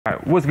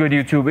Alright, what's good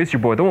YouTube? It's your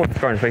boy, the one with the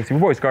scar on his face, your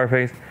boy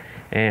Scarface.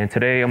 And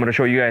today I'm going to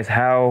show you guys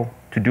how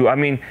to do,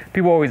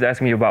 people always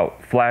ask me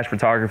about flash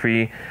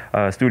photography,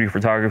 studio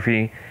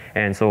photography.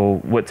 And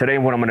so what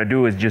I'm going to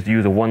do is just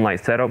use a one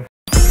light setup.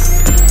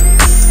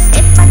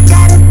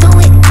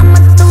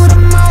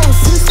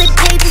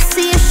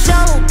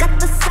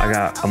 I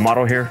got a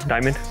model here,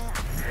 Diamond.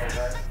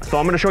 So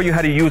I'm going to show you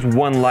how to use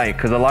one light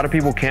because a lot of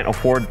people can't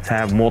afford to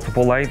have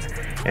multiple lights.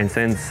 And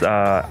since,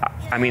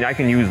 I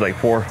can use like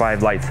 4 or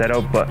 5 light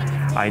setup, but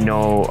I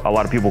know a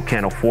lot of people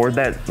can't afford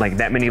that, like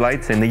that many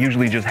lights, and they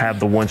usually just have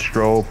the one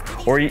strobe,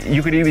 or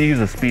you could even use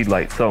a speed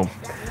light. So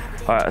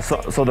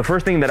the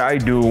first thing that I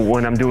do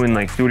when I'm doing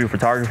like studio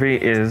photography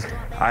is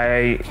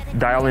I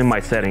dial in my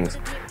settings.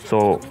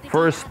 So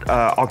first,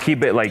 I'll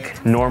keep it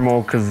like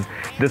normal because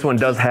this one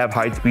does have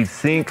high speed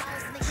sync.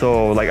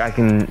 So like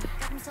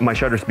my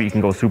shutter speed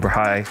can go super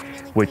high,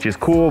 which is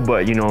cool,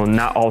 but you know,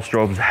 not all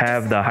strobes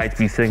have the high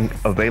speed sync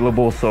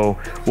available. So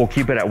we'll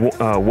keep it at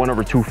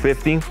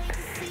 1/250.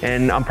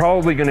 And I'm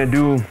probably gonna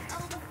do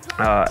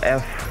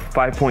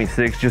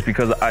f5.6 just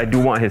because I do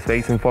want his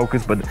face in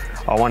focus, but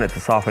I want it to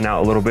soften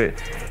out a little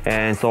bit.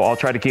 And so I'll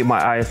try to keep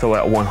my ISO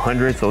at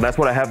 100. So that's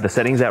what I have the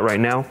settings at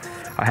right now.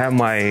 I have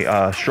my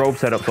strobe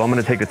set up, so I'm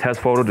gonna take a test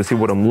photo to see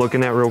what I'm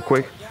looking at real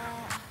quick.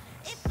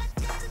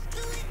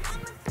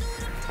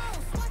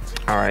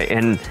 All right,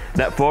 and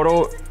that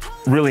photo,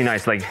 really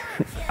nice. Like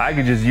I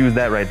could just use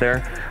that right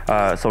there.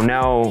 So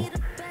now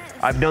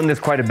I've done this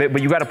quite a bit,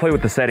 but you got to play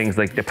with the settings,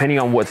 like depending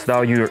on what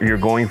style you're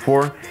going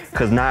for,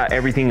 because not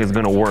everything is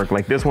gonna work.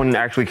 Like this one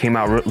actually came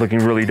out looking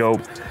really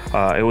dope.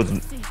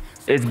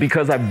 It's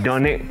because I've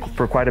done it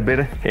for quite a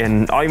bit,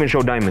 and I'll even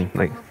show Diamond.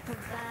 Like,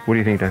 what do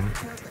you think, Diamond?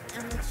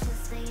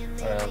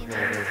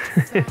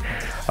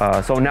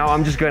 So now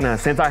I'm just gonna,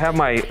 since I have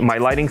my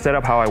lighting set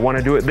up how I want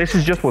to do it, this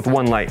is just with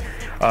one light.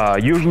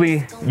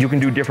 Usually you can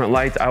do different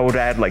lights. I would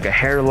add like a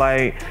hair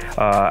light.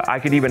 I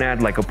could even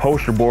add like a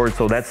poster board.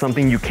 So that's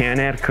something you can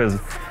add, because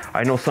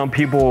I know some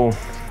people,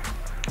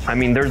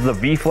 there's the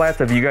V flats.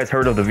 Have you guys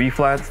heard of the V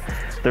flats?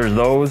 There's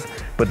those,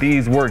 but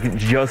these work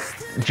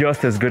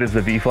just as good as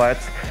the V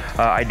flats.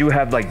 I do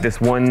have like this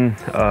one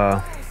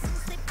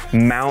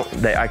mount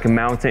that I can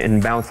mount it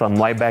and bounce some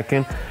light back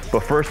in.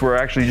 But first we're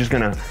actually just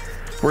gonna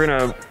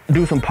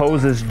do some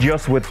poses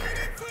just with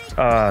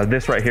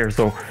this right here.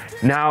 So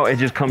now it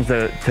just comes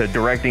to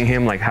directing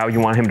him, like how you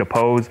want him to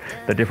pose,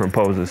 the different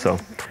poses. So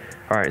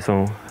all right,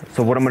 so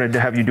what I'm gonna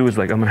have you do is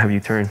like, I'm gonna have you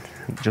turn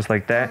just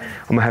like that.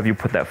 I'm gonna have you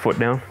put that foot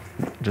down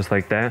just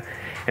like that.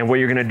 And what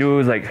you're gonna do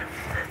is like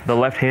the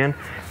left hand,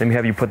 let me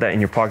have you put that in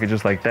your pocket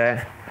just like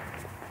that.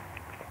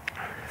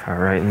 All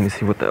right, let me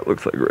see what that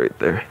looks like right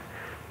there.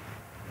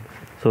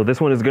 So this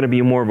one is gonna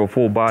be more of a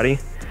full body.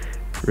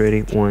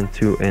 Ready, 1,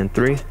 2, and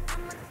 3.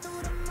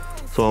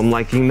 So I'm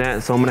liking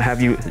that. So I'm gonna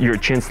have your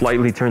chin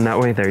slightly turned that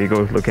way. There you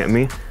go, look at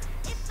me.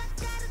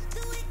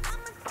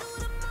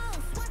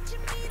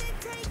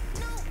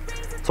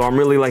 So I'm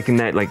really liking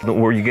that, like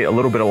where you get a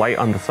little bit of light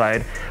on the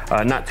side,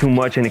 not too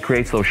much, and it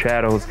creates those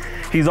shadows.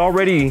 He's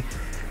already,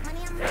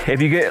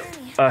 if you get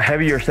a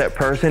heavier set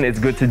person, it's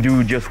good to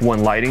do just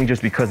one lighting,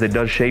 just because it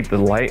does shape the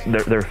light,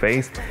 their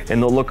face,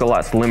 and they'll look a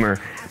lot slimmer.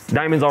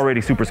 Diamond's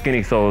already super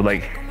skinny, so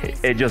like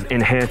it just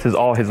enhances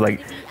all his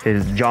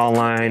his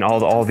jawline,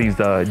 all these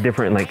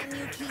different like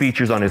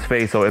features on his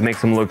face, so it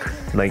makes him look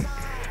like,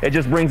 it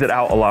just brings it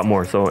out a lot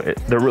more. So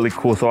they're really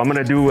cool. So I'm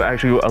gonna do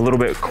actually a little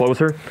bit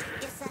closer.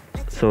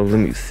 So let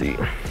me see.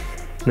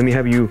 Let me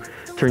have you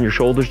turn your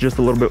shoulders just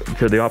a little bit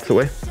to the opposite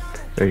way.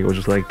 There you go,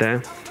 just like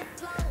that.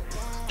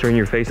 Turn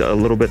your face a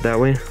little bit that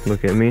way.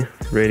 Look at me.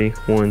 Ready,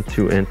 1,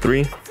 2, and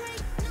 3.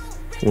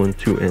 1,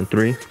 2, and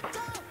 3.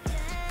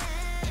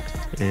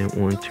 And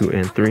 1, 2,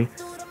 and 3.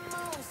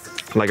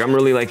 Like I'm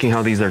really liking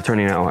how these are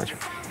turning out. Watch.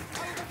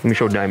 Let me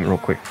show Diamond real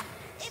quick.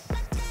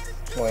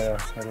 Oh yeah,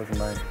 that looks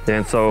nice.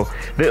 And so,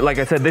 like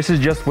I said, this is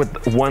just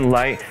with one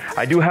light.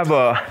 I do have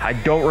I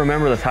don't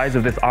remember the size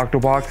of this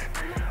Octobox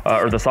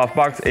or the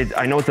softbox.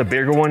 I know it's a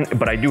bigger one,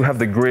 but I do have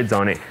the grids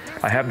on it.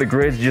 I have the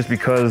grids just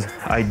because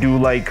I do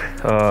like,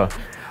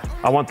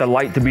 I want the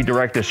light to be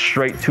directed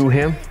straight to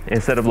him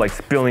instead of like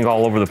spilling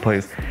all over the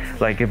place.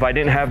 Like if I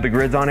didn't have the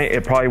grids on it,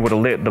 it probably would have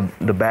lit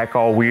the back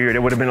all weird. It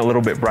would have been a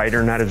little bit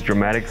brighter, not as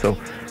dramatic. So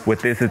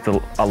with this, it's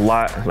a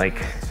lot,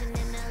 like,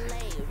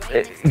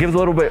 it gives a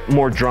little bit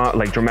more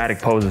dramatic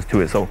poses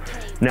to it. So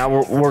now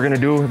we're gonna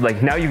do,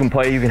 like, now you can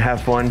play, you can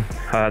have fun.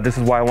 This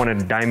is why I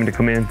wanted Diamond to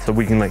come in, so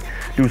we can like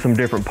do some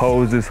different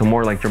poses, some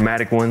more like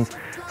dramatic ones.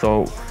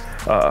 So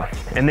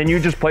and then you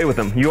just play with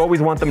them. You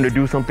always want them to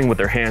do something with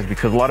their hands,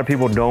 because a lot of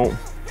people don't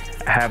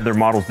have their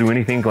models do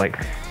anything. Like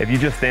if you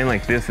just stand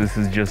like this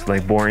is just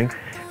like boring.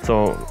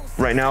 So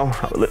right now,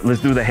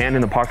 let's do the hand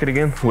in the pocket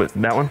again with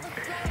that one.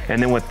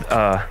 And then with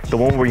the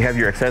one where you have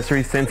your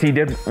accessories, since he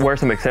did wear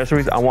some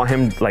accessories, I want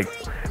him, like,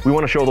 we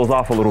want to show those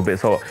off a little bit.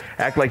 So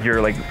act like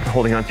you're like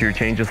holding onto your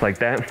chain just like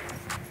that.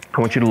 I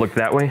want you to look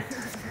that way.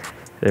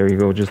 There you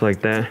go, just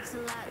like that.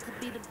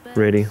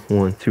 Ready,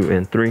 1, 2,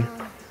 and 3.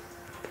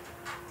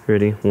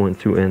 Ready, 1,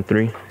 2, and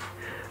 3.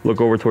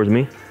 Look over towards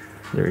me.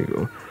 There you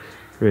go.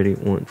 Ready,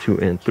 1, 2,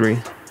 and 3.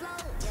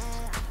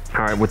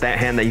 All right, with that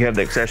hand that you have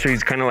the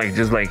accessories, kind of like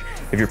just like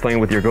if you're playing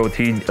with your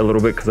goatee a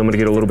little bit, because I'm gonna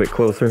get a little bit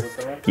closer.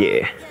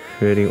 Yeah.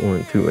 Ready,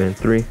 1, 2, and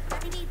 3.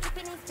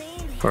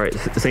 All right,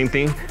 same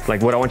thing.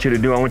 Like what I want you to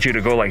do, I want you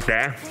to go like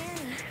that.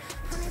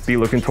 Be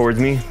looking towards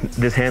me.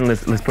 This hand,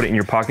 let's put it in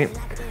your pocket.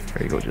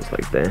 There you go, just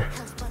like that.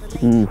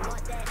 Ooh.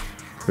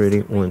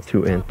 Ready, 1,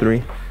 2, and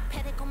 3.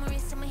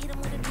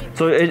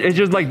 So it's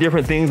just like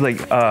different things,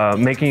 like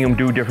making him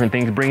do different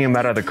things, bringing him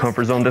out of the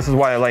comfort zone. This is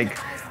why I like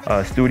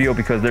studio,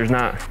 because there's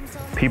not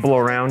people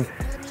around.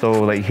 So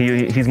like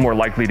he's more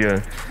likely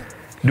to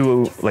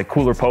do like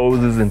cooler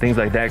poses and things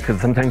like that, because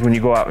sometimes when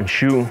you go out and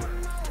shoot,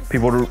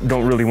 people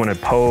don't really want to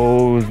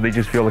pose. They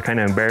just feel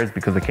kind of embarrassed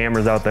because the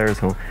camera's out there.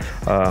 So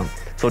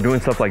so doing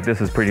stuff like this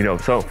is pretty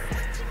dope. So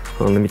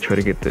let me try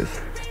to get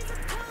this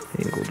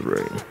angled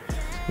right.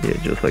 Yeah,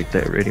 just like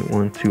that. Ready,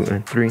 1, 2,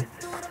 and 3.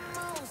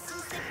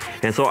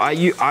 And so I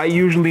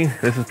usually,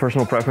 this is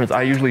personal preference,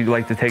 I usually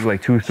like to take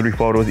like 2, 3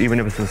 photos, even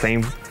if it's the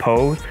same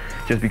pose,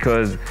 just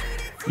because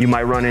you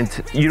might run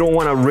into, you don't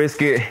want to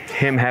risk it,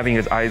 him having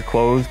his eyes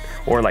closed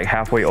or like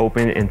halfway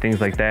open and things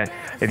like that.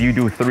 If you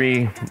do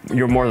 3,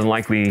 you're more than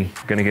likely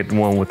gonna get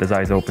one with his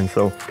eyes open.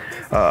 So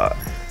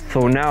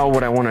so now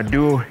what I want to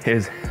do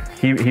is,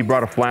 he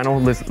brought a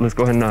flannel. Let's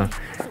go ahead and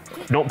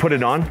don't put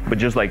it on, but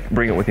just like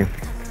bring it with you.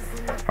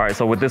 All right,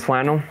 so with this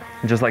flannel,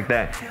 just like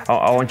that,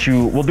 I want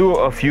you, we'll do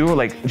a few,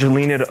 like just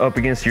lean it up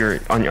against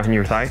on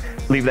your thigh.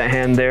 Leave that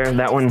hand there,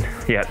 that one,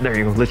 yeah, there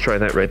you go. Let's try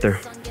that right there.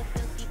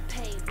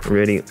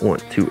 Ready, 1,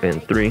 2,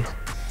 and 3.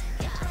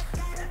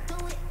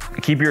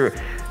 Keep your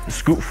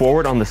scoot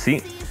forward on the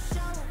seat.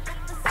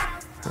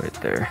 Right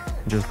there,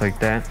 just like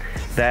that.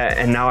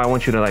 And now I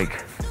want you to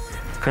like,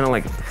 kind of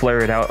like flare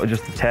it out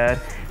just a tad.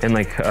 And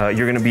like,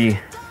 you're gonna be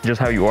just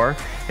how you are,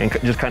 and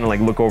just kind of like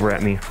look over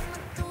at me.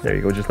 There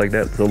you go, just like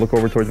that. So look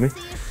over towards me.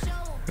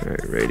 All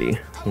right, ready,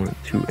 1,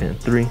 2, and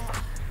 3.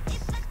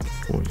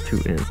 1,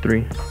 2, and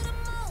 3.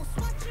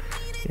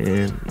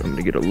 And I'm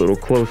gonna get a little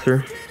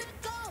closer.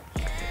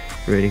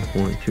 Ready,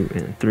 1, 2,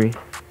 and 3.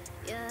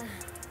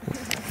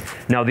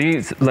 Now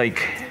these,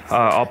 like,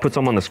 I'll put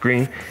some on the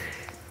screen.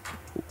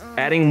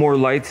 Adding more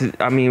lights,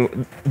 I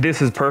mean,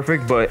 this is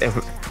perfect, but if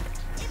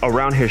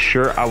around his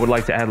shirt, I would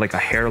like to add like a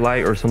hair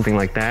light or something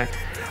like that.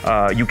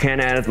 You can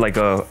add like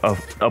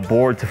a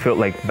board to fit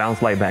like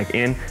bounce light back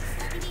in,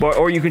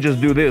 or you could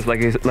just do this.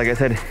 Like I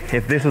said,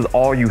 if this is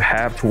all you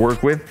have to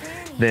work with,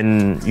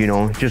 then you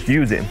know, just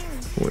use it.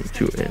 1,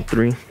 2, and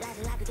 3.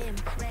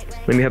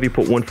 Let me have you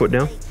put 1 foot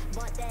down.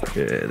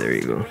 Yeah, there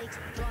you go.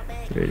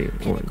 Ready,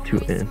 1, 2,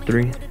 and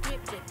 3.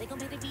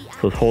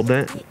 So let's hold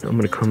that. I'm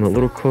gonna come a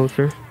little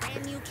closer.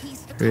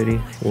 Ready,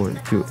 1,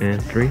 2,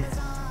 and 3.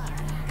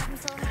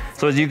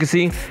 So as you can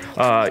see,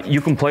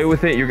 you can play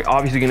with it. You're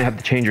obviously gonna have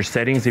to change your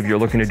settings if you're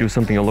looking to do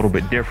something a little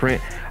bit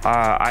different.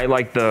 I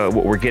like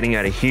what we're getting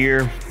out of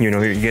here. You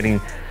know, you're getting,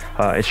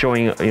 it's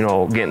showing, you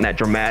know, getting that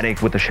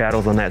dramatic with the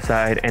shadows on that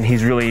side. And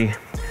he's really,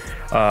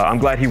 I'm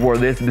glad he wore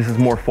this. This is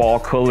more fall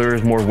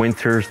colors, more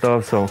winter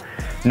stuff. So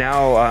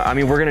now, I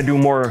mean, we're gonna do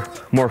more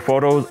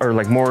photos, or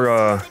like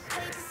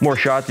more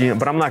shots, you know,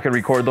 but I'm not gonna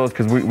record those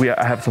because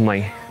I have some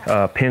like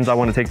pins I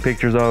want to take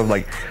pictures of.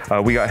 Like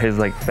we got his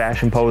like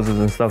fashion poses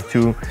and stuff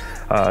too.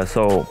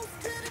 So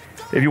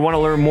if you want to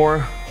learn more,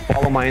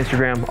 follow my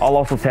Instagram. I'll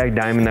also tag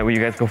Diamond, that way you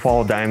guys go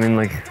follow Diamond.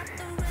 Like,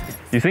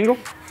 you single?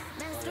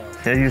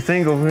 Yeah, he's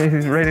single.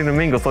 He's ready to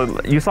mingle.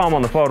 So you saw him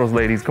on the photos,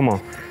 ladies. Come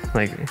on.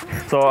 Like,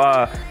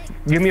 so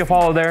give me a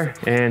follow there,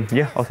 and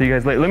yeah, I'll see you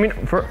guys later.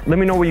 Let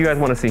me know what you guys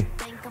want to see.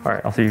 All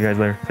right, I'll see you guys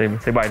later.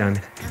 Say bye,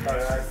 Diamond.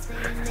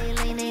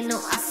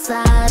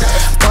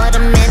 Bought a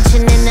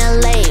mansion in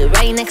LA,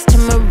 right next to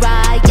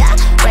Mariah.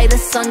 Write a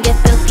song, get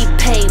filthy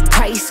paid,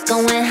 price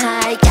going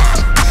high,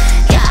 yeah.